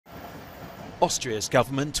Austria's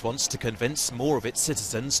government wants to convince more of its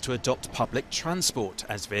citizens to adopt public transport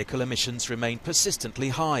as vehicle emissions remain persistently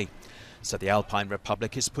high. So the Alpine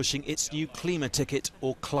Republic is pushing its new Klimaticket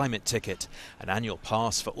or climate ticket, an annual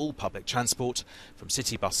pass for all public transport, from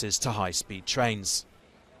city buses to high-speed trains.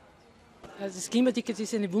 Das Klimaticket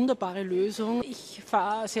ist eine wunderbare Lösung. Ich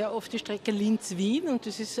fahre sehr oft die Strecke Linz-Wien und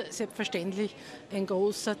das ist selbstverständlich ein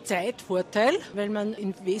großer Zeitvorteil, weil man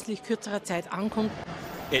in wesentlich kürzerer Zeit ankommt.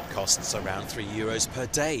 It costs around €3 per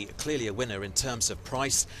day, clearly a winner in terms of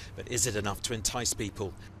price, but is it enough to entice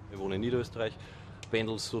people? Wir wohnen in Niederösterreich,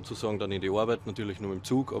 pendeln sozusagen dann in die Arbeit, natürlich nur mit dem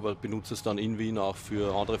Zug, aber benutze es dann in Wien auch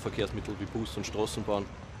für andere Verkehrsmittel wie Bus und Straßenbahn.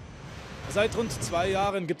 Seit rund 2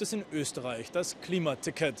 Jahren gibt es in Österreich das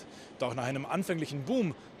Klimaticket. Doch nach einem anfänglichen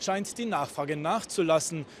Boom scheint die Nachfrage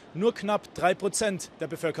nachzulassen. Nur knapp 3% der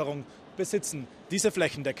Bevölkerung besitzen diese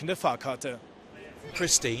flächendeckende Fahrkarte.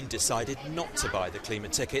 Christine decided not to buy the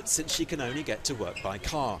Klimaticket since she can only get to work by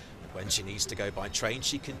car. When she needs to go by train,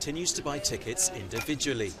 she continues to buy tickets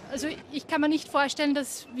individually. Also ich kann mir nicht vorstellen,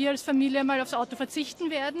 dass wir als Familie mal aufs Auto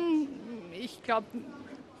verzichten werden. Ich glaube,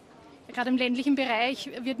 gerade im ländlichen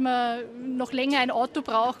Bereich wird man noch länger ein Auto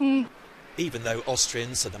brauchen. Even though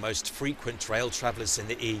Austrians are the most frequent rail travellers in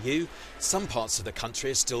the EU, some parts of the country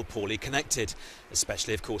are still poorly connected,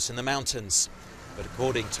 especially of course in the mountains. But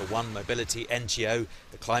according to one mobility NGO,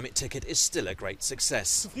 the climate ticket is still a great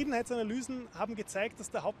success. Zufriedenheitsanalysen haben gezeigt,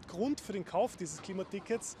 dass der Hauptgrund für den Kauf dieses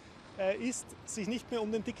Klimatickets ist, sich nicht mehr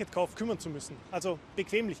um den Ticketkauf kümmern zu müssen. Also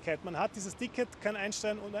Bequemlichkeit. Man hat dieses Ticket, kann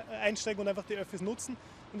einsteigen und einfach die Öffis nutzen.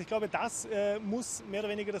 Und ich glaube, das muss mehr oder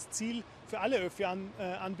weniger das Ziel für alle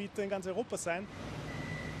Öffi-Anbieter in ganz Europa sein.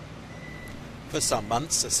 For some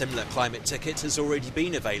months, a similar climate ticket has already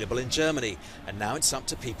been available in Germany, and now it's up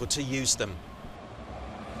to people to use them.